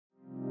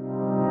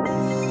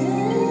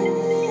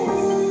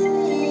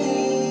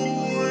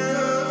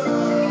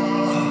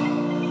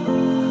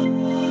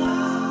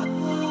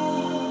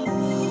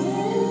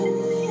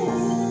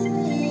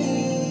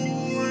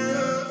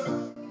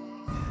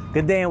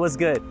Good day and what's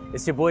good?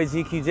 It's your boy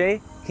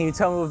GQJ. Can you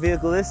tell me what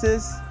vehicle this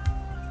is?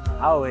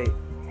 I'll wait.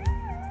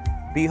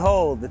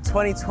 Behold, the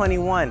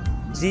 2021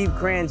 Jeep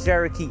Grand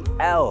Cherokee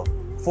L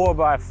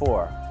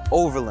 4x4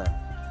 Overland.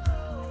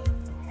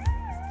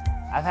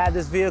 I've had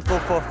this vehicle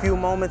for a few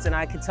moments and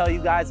I can tell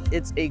you guys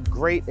it's a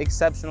great,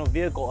 exceptional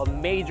vehicle, a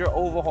major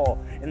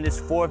overhaul in this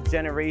 4th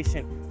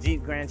generation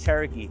Jeep Grand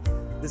Cherokee.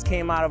 This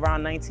came out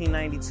around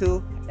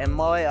 1992 and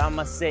boy, I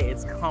must say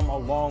it's come a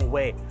long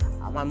way.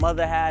 My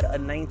mother had a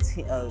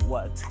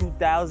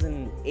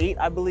 2008,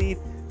 I believe,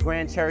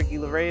 Grand Cherokee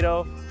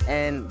Laredo,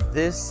 and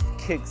this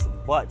kicks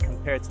butt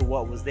compared to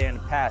what was there in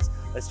the past.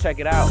 Let's check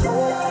it out.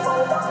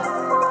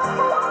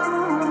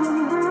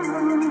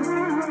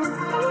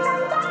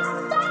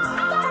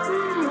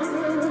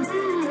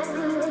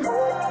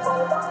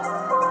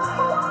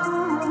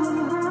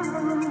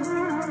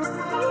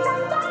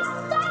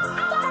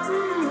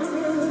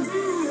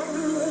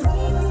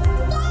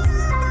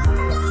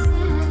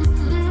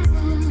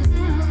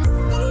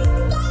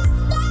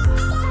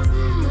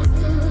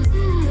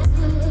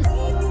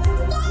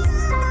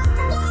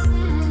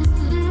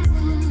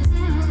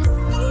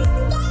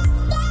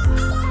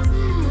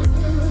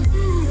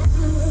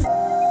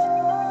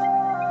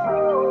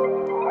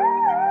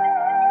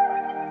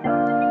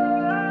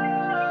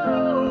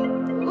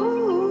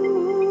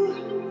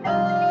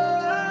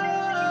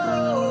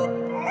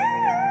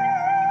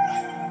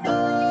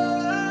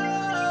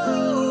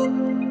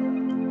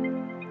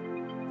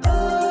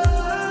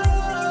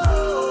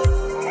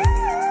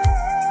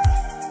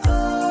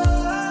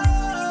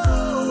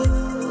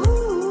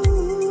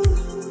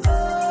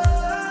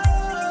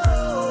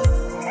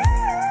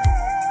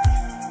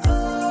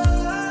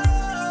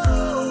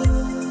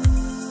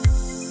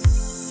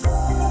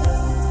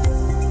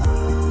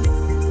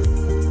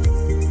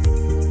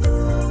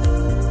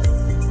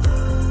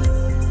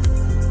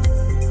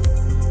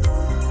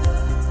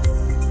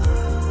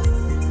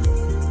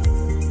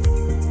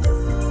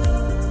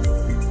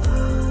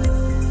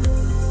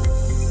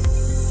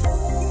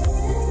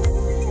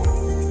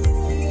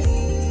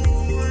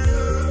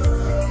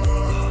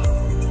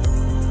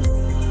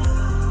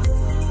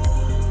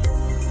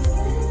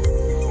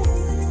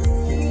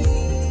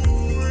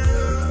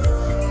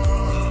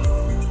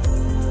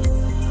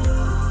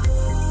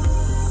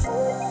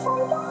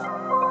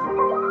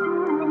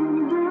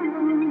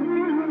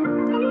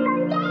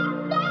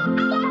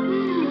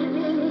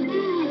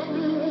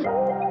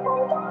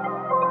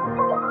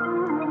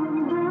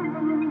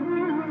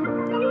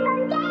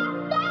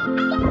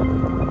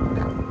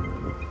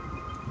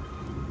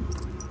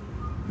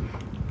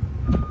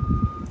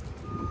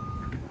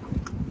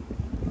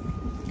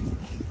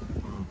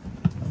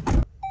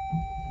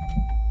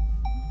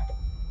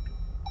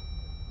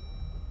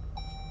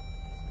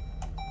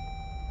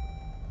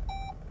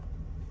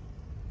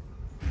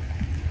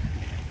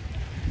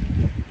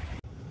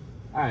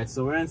 All right,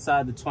 so we're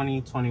inside the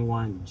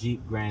 2021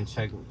 Jeep Grand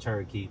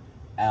Cherokee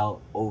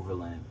L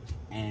Overland.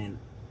 And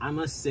I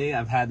must say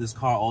I've had this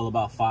car all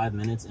about 5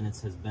 minutes and it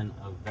has been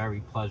a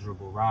very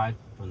pleasurable ride,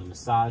 from the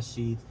massage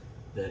sheets,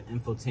 the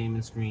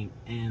infotainment screen,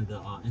 and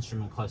the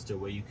instrument cluster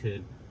where you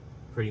could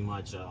pretty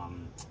much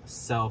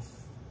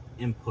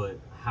self-input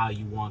how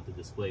you want the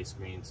display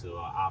screen to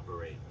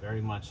operate.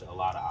 Very much a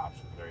lot of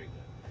options, very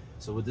good.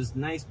 So with this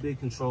nice big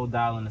control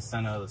dial in the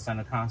center of the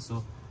center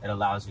console, it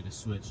allows you to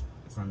switch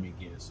from your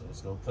gears. So let's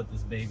go put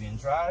this baby in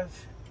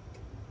drive,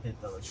 hit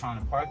the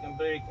electronic parking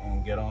brake,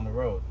 and get on the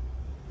road.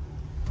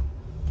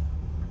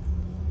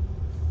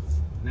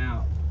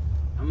 Now,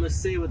 I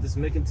must say with this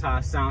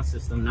Macintosh sound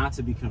system, not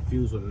to be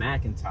confused with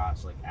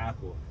Macintosh like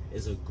Apple,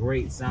 is a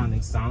great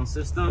sounding sound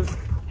system.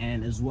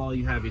 And as well,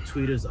 you have your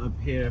tweeters up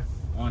here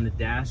on the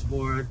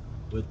dashboard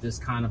with this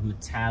kind of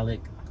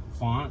metallic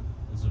font.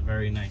 It's a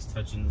very nice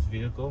touch in this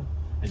vehicle.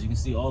 As you can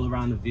see, all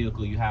around the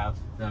vehicle, you have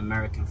the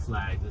American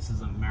flag. This is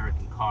an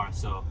American car,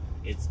 so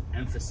it's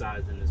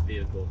emphasized in this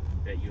vehicle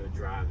that you're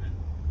driving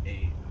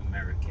an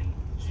American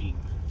Jeep.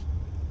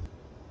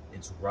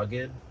 It's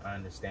rugged. I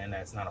understand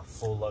that it's not a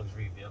full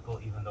luxury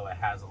vehicle, even though it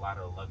has a lot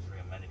of luxury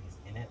amenities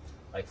in it.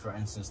 Like, for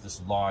instance, this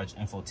large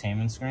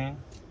infotainment screen.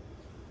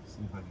 Let's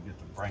see if I can get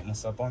the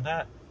brightness up on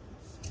that.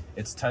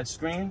 It's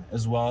touchscreen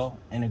as well,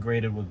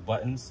 integrated with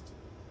buttons.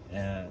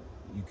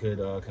 You could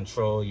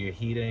control your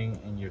heating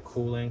and your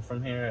cooling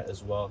from here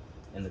as well.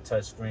 In the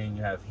touchscreen,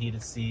 you have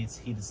heated seats,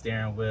 heated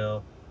steering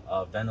wheel,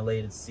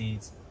 ventilated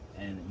seats,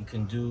 and you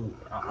can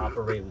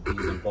operate with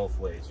these in both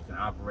ways. You can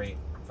operate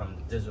from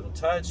the digital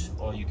touch,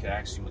 or you can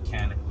actually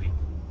mechanically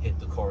hit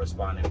the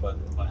corresponding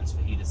buttons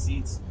for heated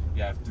seats.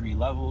 You have 3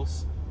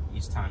 levels.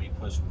 Each time you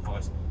push, of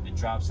course, it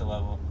drops a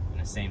level,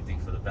 and the same thing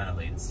for the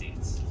ventilated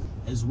seats.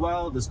 As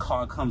well, this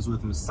car comes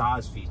with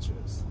massage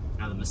features.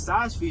 Now, the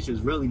massage feature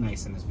is really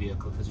nice in this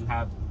vehicle because you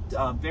have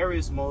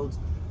various modes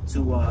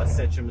to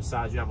set your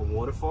massage. You have a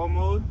waterfall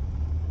mode,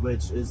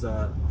 which is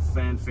a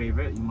fan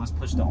favorite. You must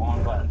push the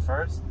on button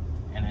first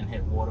and then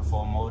hit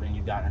waterfall mode, and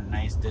you got a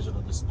nice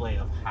digital display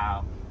of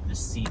how the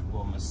seat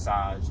will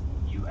massage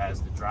you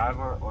as the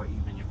driver or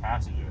even your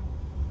passenger.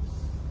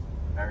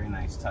 Very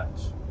nice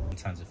touch.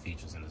 tons of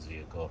features in this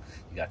vehicle.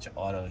 You got your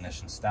auto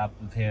ignition stop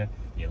up here,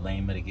 your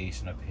lane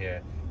mitigation up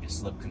here, your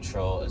slip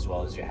control, as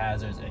well as your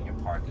hazards and your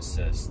park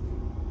assist.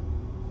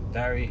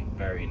 Very,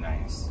 very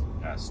nice.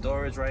 You got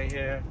storage right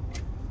here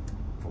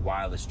for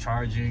wireless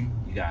charging.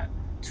 You got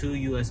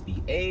 2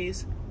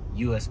 USB-A's,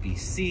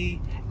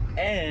 USB-C,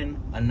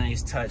 and a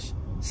nice touch,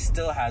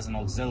 still has an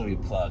auxiliary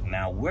plug.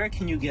 Now, where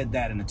can you get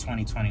that in a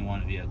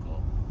 2021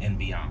 vehicle and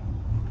beyond?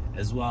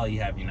 As well,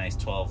 you have your nice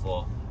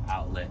 12-volt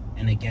outlet.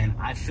 And again,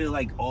 I feel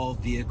like all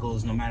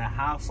vehicles, no matter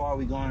how far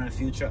we go in the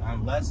future,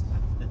 unless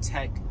the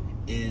tech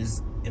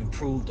is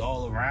improved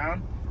all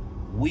around,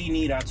 we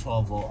need our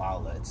 12-volt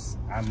outlets.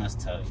 I must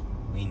tell you,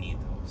 we need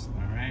those,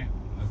 all right?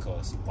 Of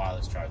course,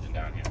 wireless charging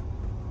down here.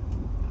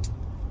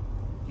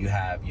 You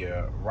have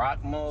your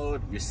rock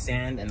mode, your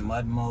sand and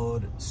mud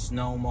mode,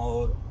 snow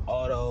mode,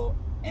 auto,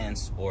 and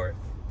sport,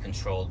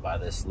 controlled by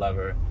this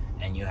lever.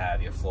 And you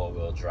have your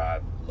 4-wheel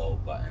drive low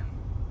button.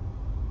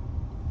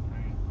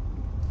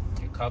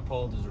 Your cup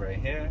holders right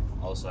here,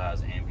 also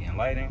has ambient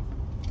lighting.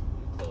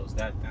 Close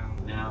that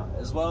down. Now,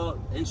 as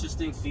well,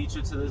 interesting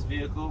feature to this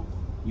vehicle,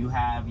 you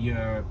have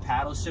your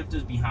paddle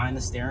shifters behind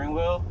the steering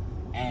wheel,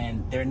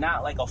 and they're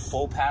not like a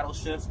full paddle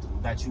shift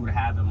that you would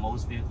have in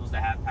most vehicles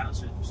that have paddle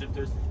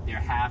shifters. They're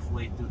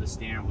halfway through the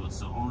steering wheel,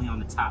 so only on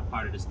the top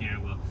part of the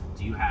steering wheel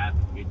do you have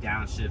your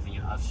downshift and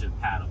your upshift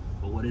paddle.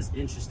 But what is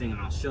interesting,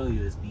 and I'll show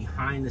you, is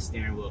behind the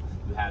steering wheel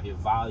you have your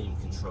volume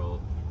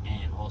control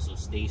and also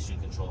station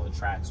control or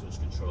track switch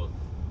control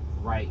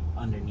right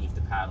underneath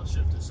the paddle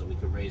shifter, so we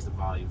could raise the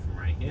volume from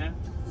right here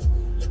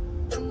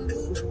and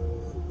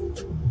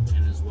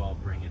as well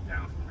bring it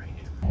down from right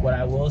here. What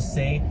I will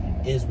say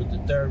is, with the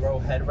 3rd row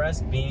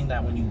headrest, being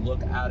that when you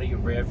look out of your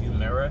rear view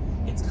mirror,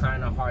 it's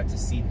kind of hard to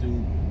see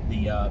through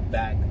the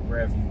back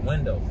rear view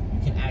window.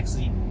 You can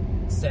actually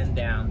send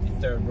down the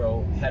 3rd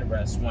row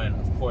headrest when,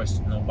 of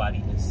course,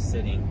 nobody is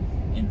sitting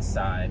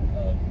inside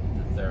of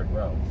the 3rd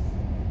row.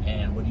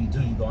 And what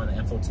do? You go on the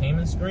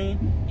infotainment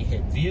screen, you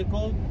hit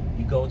vehicle,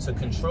 you go to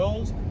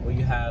controls, where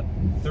you have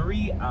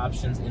 3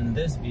 options in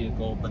this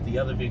vehicle, but the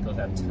other vehicles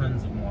have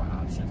tons of more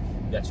options.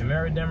 You got your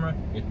mirror dimmer,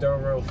 your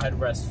 3rd row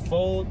headrest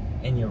fold,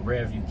 and your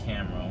rear view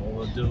camera. And what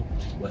we'll do,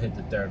 we'll hit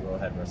the 3rd row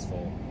headrest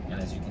fold.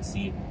 And as you can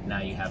see,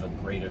 now you have a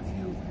greater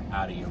view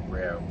out of your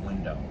rear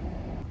window.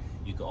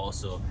 You can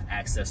also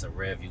access a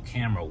rear view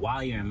camera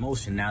while you're in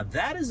motion. Now,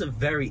 that is a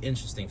very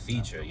interesting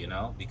feature, you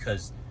know,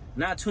 because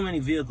not too many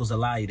vehicles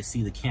allow you to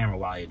see the camera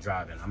while you're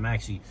driving. I'm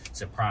actually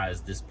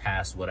surprised this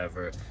passed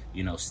whatever,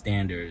 you know,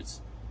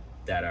 standards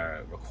that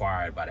are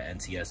required by the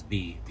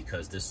NTSB,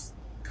 because this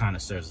kind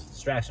of serves as a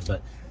distraction.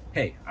 But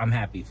hey, I'm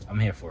happy.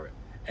 I'm here for it.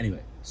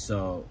 Anyway,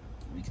 so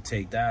we can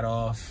take that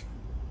off.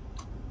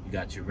 You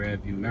got your rear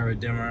view mirror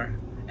dimmer.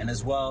 And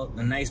as well,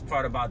 the nice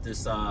part about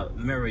this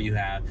mirror you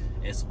have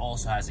is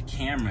also has a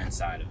camera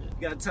inside of it.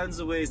 You got tons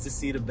of ways to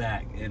see the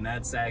back, and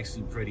that's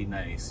actually pretty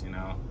nice, you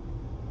know.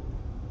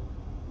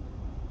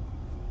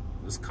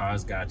 This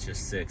car's got your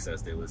 6,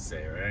 as they would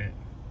say, right?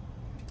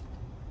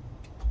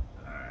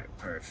 All right,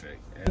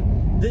 perfect.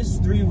 And this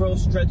 3-row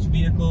stretch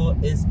vehicle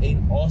is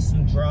an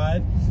awesome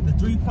drive. The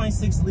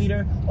 3.6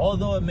 liter,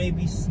 although it may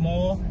be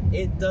small,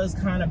 it does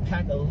kind of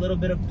pack a little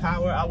bit of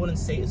power. I wouldn't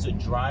say it's a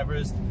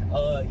driver's,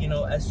 you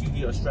know,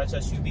 SUV or stretch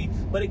SUV,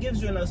 but it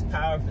gives you enough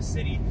power for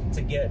city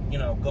to get, you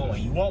know,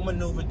 going. You won't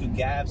maneuver through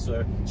gaps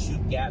or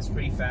shoot gaps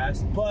pretty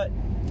fast, but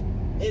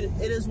it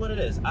is what it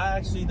is. I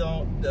actually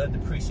don't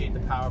depreciate the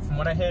power. From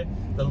what I heard,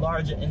 the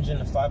larger engine,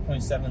 the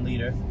 5.7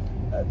 liter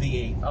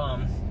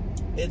V8,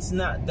 it's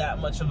not that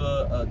much of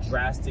a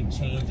drastic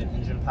change in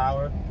engine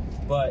power,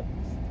 but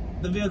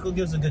the vehicle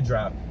gives a good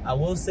drive. I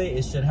will say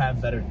it should have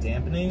better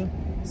dampening.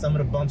 Some of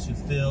the bumps you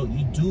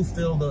do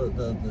feel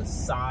the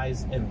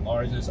size and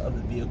largeness of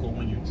the vehicle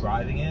when you're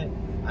driving it.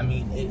 I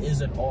mean, it is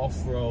an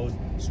off-road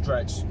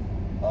stretch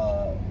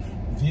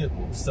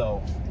vehicle,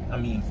 so I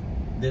mean,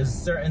 there's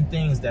certain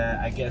things that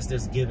I guess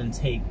there's give and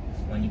take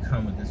when you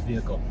come with this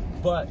vehicle.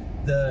 But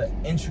the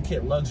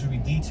intricate luxury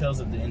details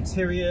of the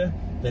interior,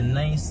 the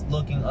nice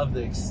looking of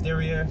the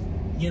exterior,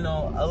 you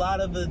know, a lot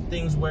of the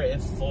things where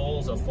it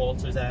falls or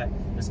falters at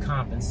is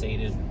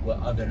compensated with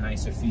other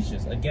nicer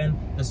features. Again,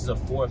 this is a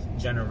 4th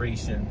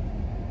generation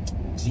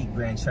Jeep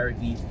Grand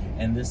Cherokee,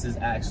 and this is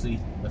actually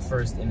the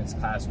first in its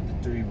class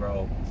with the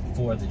 3-row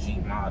for the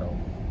Jeep model.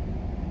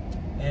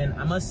 And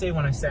I must say,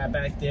 when I sat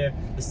back there,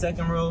 the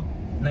 2nd row,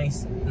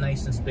 nice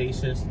and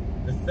spacious.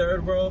 The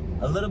 3rd row,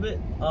 a little bit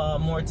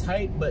more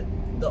tight, but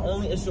the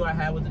only issue I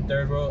had with the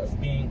 3rd row,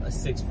 being a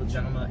 6-foot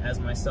gentleman as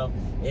myself,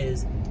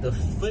 is the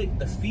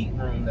feet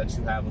room that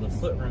you have, or the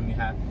foot room you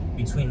have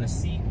between the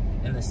seat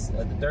and the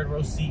 3rd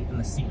row seat and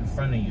the seat in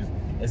front of you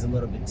is a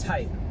little bit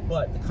tight.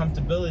 But the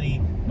comfortability,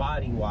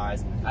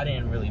 body-wise, I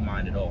didn't really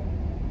mind at all.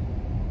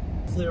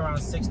 Roughly around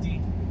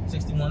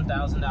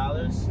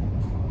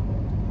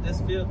 $61,000. This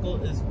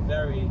vehicle is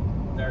very,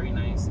 very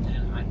nice,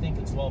 and I think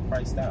it's well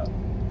priced out.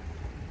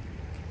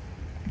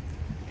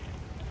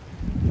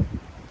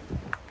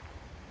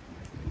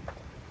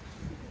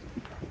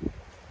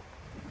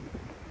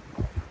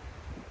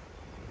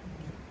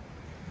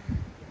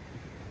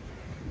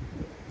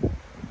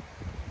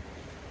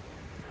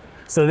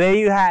 So there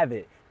you have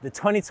it, the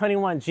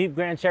 2021 Jeep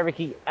Grand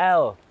Cherokee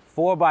L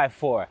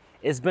 4x4.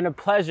 It's been a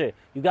pleasure.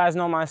 You guys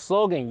know my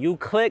slogan. You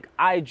click,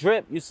 I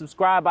drip. You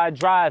subscribe, I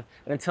drive.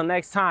 And until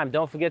next time,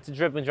 don't forget to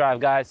drip and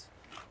drive, guys.